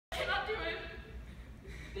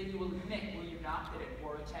Then you will admit, will you not, that at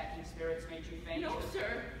war attacking spirits made you faint? No,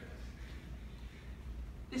 sir.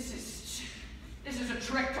 This is a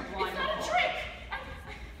trick to blind It's not a trick.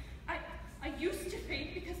 I used to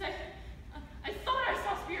faint because I thought I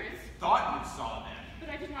saw spirits. Thought you saw them? But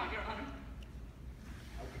I did not, Your Honor.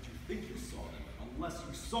 How could you think you saw them unless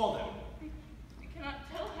you saw them? I cannot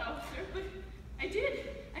tell how, sir, but I did.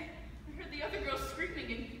 I heard the other girls screaming,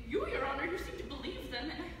 and you, Your Honor, you seemed to believe them,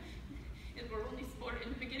 and it were only sport in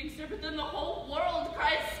the beginning, sir, but then the whole world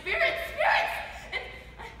cries, spirits, spirits! And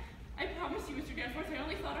I promise you, Mr. Danforth, I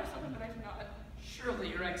only thought I saw them, but I did not. Surely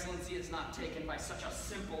Your Excellency is not taken by such a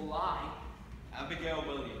simple lie. Abigail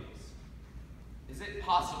Williams, is it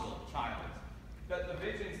possible, child, that the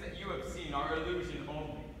visions that you have seen are illusion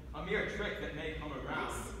only, a mere trick that may come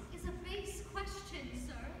around? This is a base question,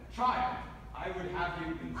 sir. Child, I would have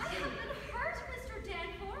you consider. I have been hurt, Mr.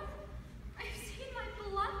 Danforth. I've seen my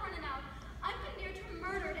blood running out. I've been near to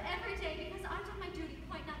murdered every day because I did my duty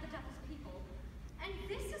pointing out the devil's people. And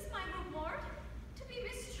this is my reward? To be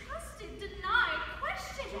mistrusted, denied,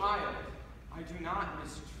 questioned. Child, I do not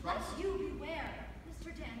mistrust. Let you beware, Mr.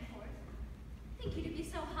 Danforth. Think you to be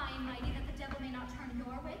so high and mighty that the devil may not turn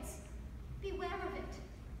your wits? Beware of it.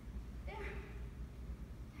 There's...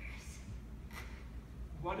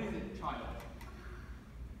 What is it, child?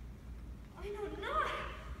 I know not.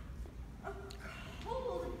 A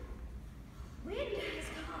cold wind has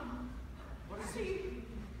come. What is it?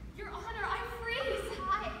 Your Honor, I freeze.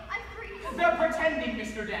 I freeze. They're pretending,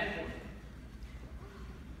 Mr. Danforth.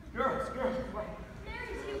 Girls, wait.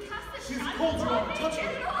 Mary, you cast the She's shadow cold, Your on Honor. me. Touch her.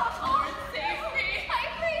 Get it off. Lord, save me. I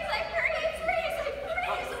freeze.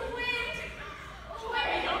 Wind.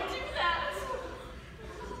 Mary, don't do that.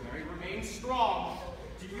 Mary, remain strong.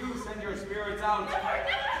 Do you send your spirits out? Never.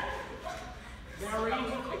 Mary? I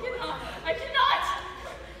cannot.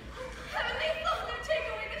 Heavenly Father, take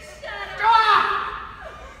away the shadow.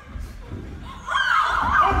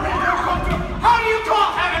 How do you call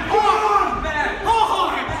heaven whore? Man!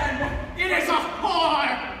 Whore! It is a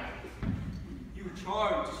whore! You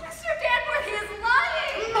charge. Mr. Danforth, he is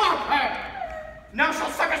lying. Mark her! Now she'll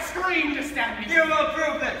suck a scream to stab me. You will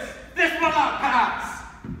prove this. This will not pass.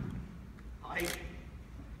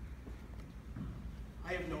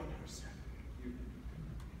 I have known her, sir.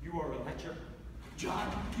 You are a lecher.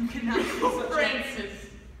 John, you cannot be such a... Francis.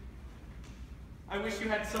 I wish you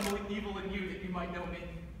had some evil in you that you might know me.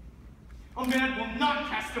 A man will not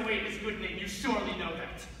cast away his good name, you surely know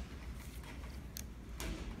that.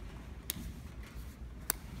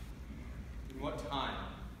 In what time?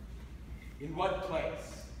 In what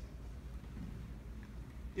place?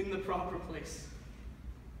 In the proper place,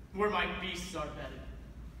 where my beasts are bedded.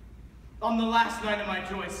 On the last night of my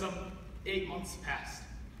joy, some 8 months past.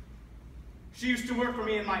 She used to work for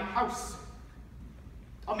me in my house.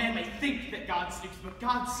 A man may think that God sleeps, but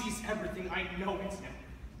God sees everything. I know it's him.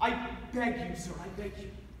 I beg you, sir, I beg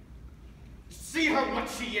you. See her what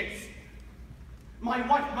she is. My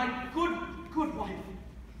wife, my good wife,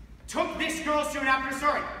 took this girl soon after,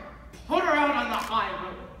 sir, and put her out on the high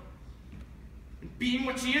road. And being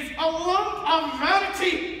what she is, a lump of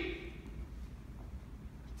vanity.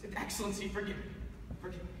 Excellency, forgive me.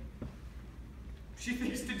 Forgive me. She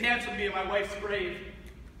thinks to dance with me at my wife's grave.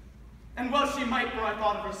 And well she might, for I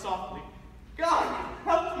thought of her softly. God,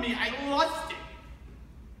 help me, I lusted.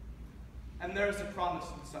 And there is a promise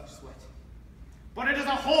in such sweat. But it is a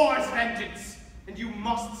whore's vengeance, and you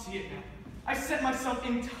must see it now. I set myself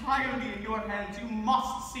entirely in your hands. You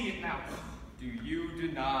must see it now. Do you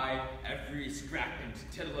deny every scrap and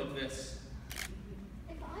tittle of this?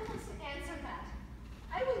 If I must answer that,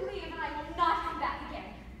 I will leave and I will not come back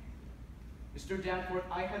again. Mr. Danforth,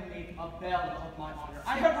 I have made a bell of my honor.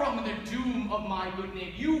 I have wrung the doom of my good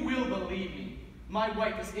name. You will believe me. My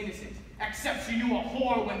wife is innocent, except she knew a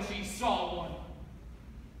whore when she saw one.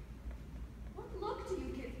 What look do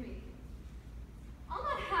you give me? I'll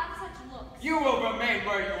not have such looks. You will remain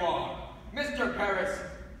where you are. Mr. Paris,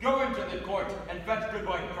 go into the court and fetch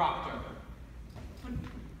Goodwife Proctor.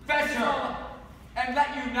 Fetch her, and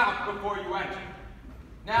let you knock before you enter.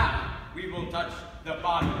 Now, we will touch the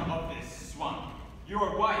bottom of this swamp.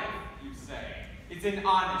 Your wife, you say, is an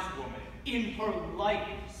honest woman. In her life,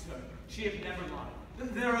 sir, she hath never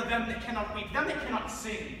lied. There are them that cannot weep, them that cannot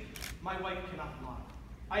sing. My wife cannot lie.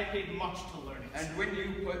 I have paid much to learn it. And when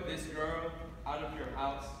you put this girl out of your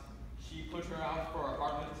house, she put her out for a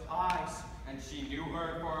harlot? Aye, sir. And she knew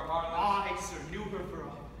her for a harlot? Aye, sir, knew her for a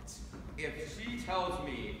harlot. If she tells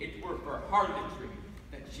me it were for harlotry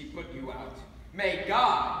that she put you out, may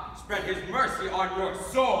God spread his mercy on your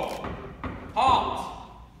soul. Halt!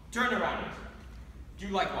 Turn around. Do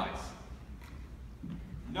likewise.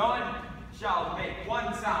 None shall make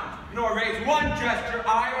one sound, nor raise one gesture,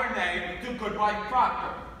 aye or nay, to Goodwife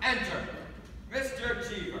Proctor. Enter. Mr.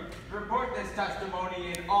 Cheever, report this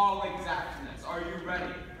testimony in all exactness. Are you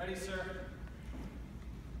ready? Ready, sir.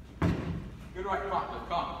 Goodwife Proctor,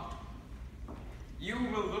 come. You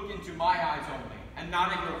will look into my eyes only, and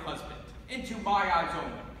not at your husband. Into my eyes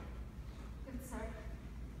only. Good, sir.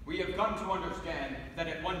 We have come to understand that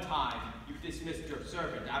at one time you dismissed your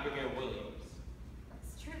servant, Abigail Williams.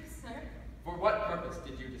 That's true, sir. For what purpose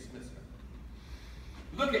did you dismiss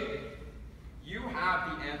her? Look at me. You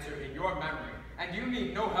have the answer in your memory, and you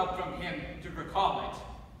need no help from him to recall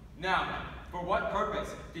it. Now, for what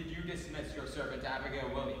purpose did you dismiss your servant, Abigail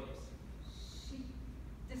Williams? She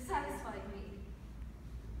dissatisfied me.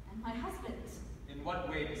 And my husband. In what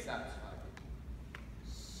way dissatisfied you?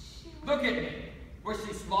 She Look at me. Was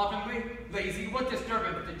she slovenly, lazy? What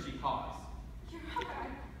disturbance did she cause? Your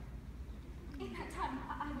Honor, in that time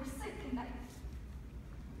I was sick and my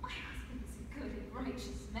husband is a good and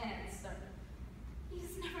righteous man, sir.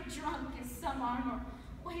 He's never drunk as some are, nor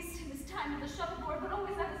wasting his time on the shuffleboard, but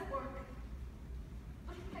always at his work.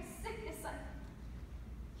 But in my sickness,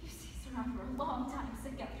 you see, sir, after a long time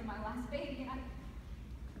sick after my last baby, and I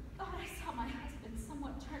thought I saw my husband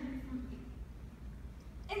somewhat turning from me.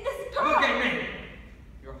 In this girl! Look at me!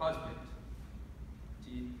 Your husband.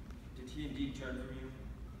 Did he indeed turn from you?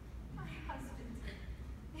 My husband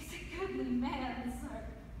is a goodly man, sir.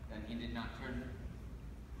 Then he did not turn.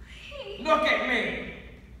 He... Look at me!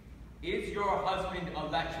 Is your husband a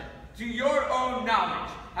lecher? To your own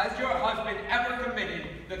knowledge, has your husband ever committed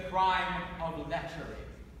the crime of lechery?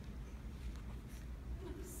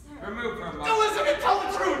 No, sir. Remove her, mother. Elizabeth, tell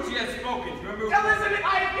the truth! She has spoken. Remove her. Elizabeth,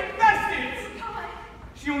 I have confessed it! God.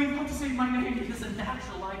 She only thought to save my name. It is a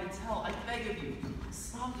natural lie to tell. I beg of you.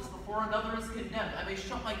 Stop this before another is condemned. I may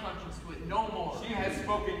shut my conscience to it no more. She has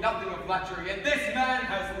spoken nothing of lechery, and this man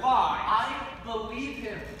has lied. I believe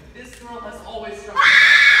him. This girl has always struck me.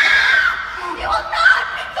 You will not!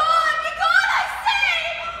 Be gone! Be gone, I say!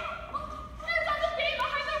 There's on the beam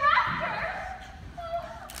behind the rafter!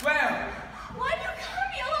 Where? Why do you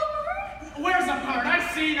come, yellow bird? Where's a bird? I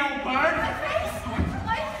see no bird. My face!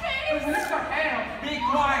 My face! Mr. Hale, Be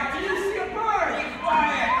quiet. do you see a bird? Be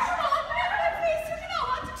quiet. Oh, no, my face! You cannot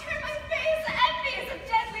want to turn my face. Envy is a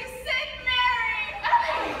deadly sin, Mary!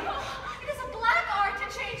 It is a black art to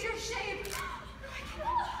change your shape.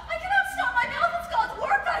 I cannot stop my mouth. It's God's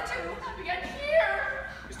work I do. Again here.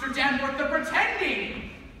 Mr. Danforth, the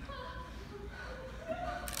pretending.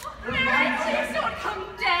 Mary, please don't come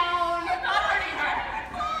down. I'm not hurting her.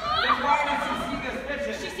 Then why does she see this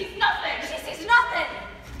vision? She sees nothing. She sees nothing.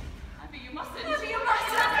 Abby, you mustn't. Abby, you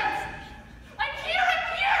mustn't. I'm here. I'm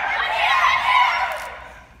here. I'm here. I'm here.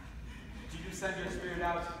 Do you send your spirit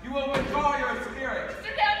out? You will withdraw your spirit.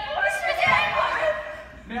 Mr. Danforth. Mr. Danforth.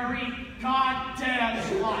 Mary, goddamn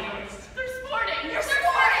liars. They're sporting. You're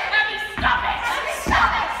sporting. Abby, stop it. Abby,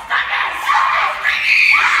 stop it. Stop it. Stop it.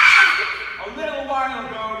 A little while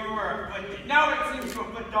ago you were afflicted. Now it seems to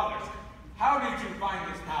afflict others. How did you find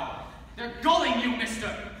this power? They're gulling you, mister.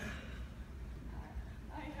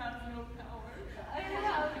 I have no power. I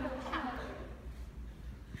have no power.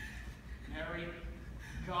 Mary,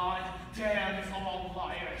 goddamn all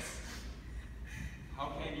liars. How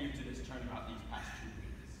came you to this turnabout these past 2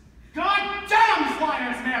 weeks? Goddamn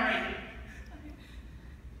liars, Mary!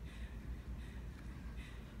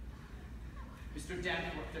 Mr.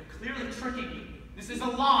 Danforth, they're clearly tricking you. This is a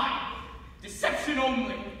lie. Deception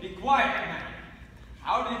only. Be quiet, man.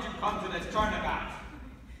 How did you come to this turnabout?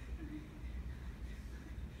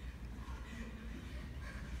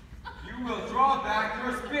 You will draw back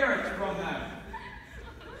your spirit from them.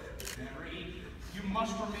 Mary, you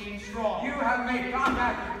must remain strong. You have made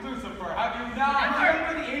contact with Lucifer, have you not?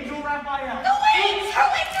 Remember the angel Raphael. The wings! Her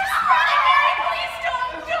wings are spreading, Mary! Please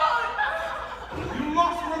don't! You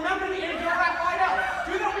must remember the angel Raphael.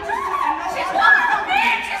 Do that which is good and no She's harm coming will for me!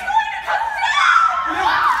 come. She's going to come down!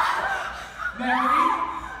 Mary,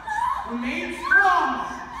 remain strong.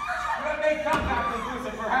 You have made contact with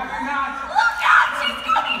Lucifer, have you not? Look out! She's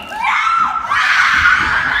coming down!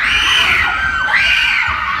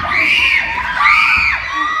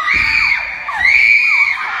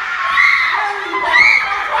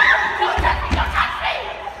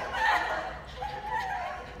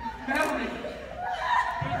 Mary,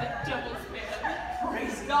 You're the devil's man.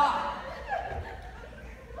 Praise God.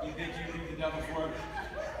 You think you do the devil's work?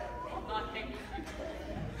 I'm not angry.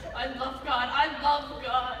 I love God. I love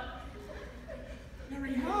God.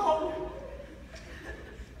 Mary, how?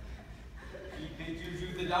 He bid you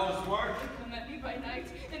do the devil's work? Come at me by night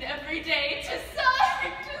and every day to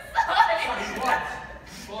sigh, to sigh. Sorry, what?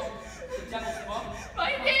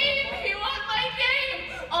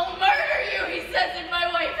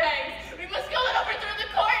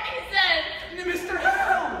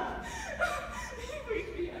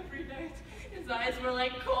 eyes were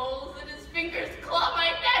like coals, and his fingers clawed my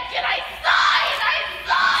neck, and I sighed!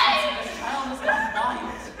 This child has gone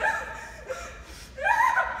wild.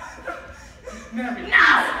 Mary.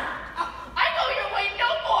 Now! I go your way no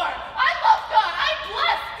more! I love God! I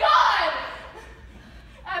bless God!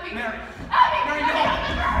 Abby! Mary. Abby! Mary, I no. don't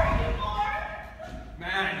ever hurt you more!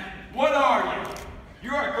 Man, what are you?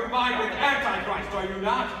 You are combined with Antichrist, are you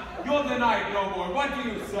not? You'll deny it no more. What do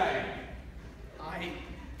you say?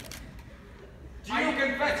 Do you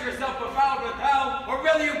confess yourself befouled with hell, or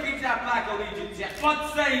will you keep that black allegiance yet?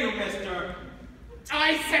 What say you, mister?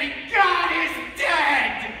 I say God is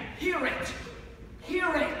dead! Hear it!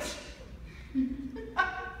 Hear it!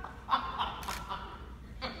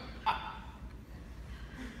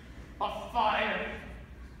 A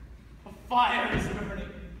fire is burning.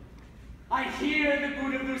 I hear the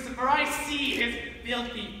boot of Lucifer. I see his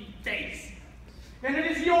filthy face. And it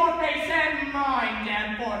is your face and mine,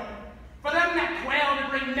 Danforth. For them that quail to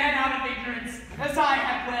bring men out of ignorance, as I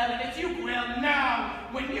have quailed, and as you quail now,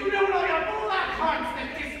 when you don't know your black hearts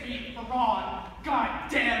that disbeat fraud.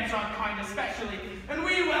 God damns our kind especially, and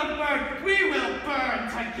we will burn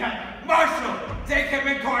together. Marshal, take him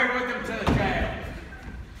and carry with him to the jail.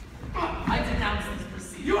 I denounce this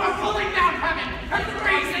proceeding. You are pulling down heaven and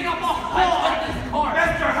grace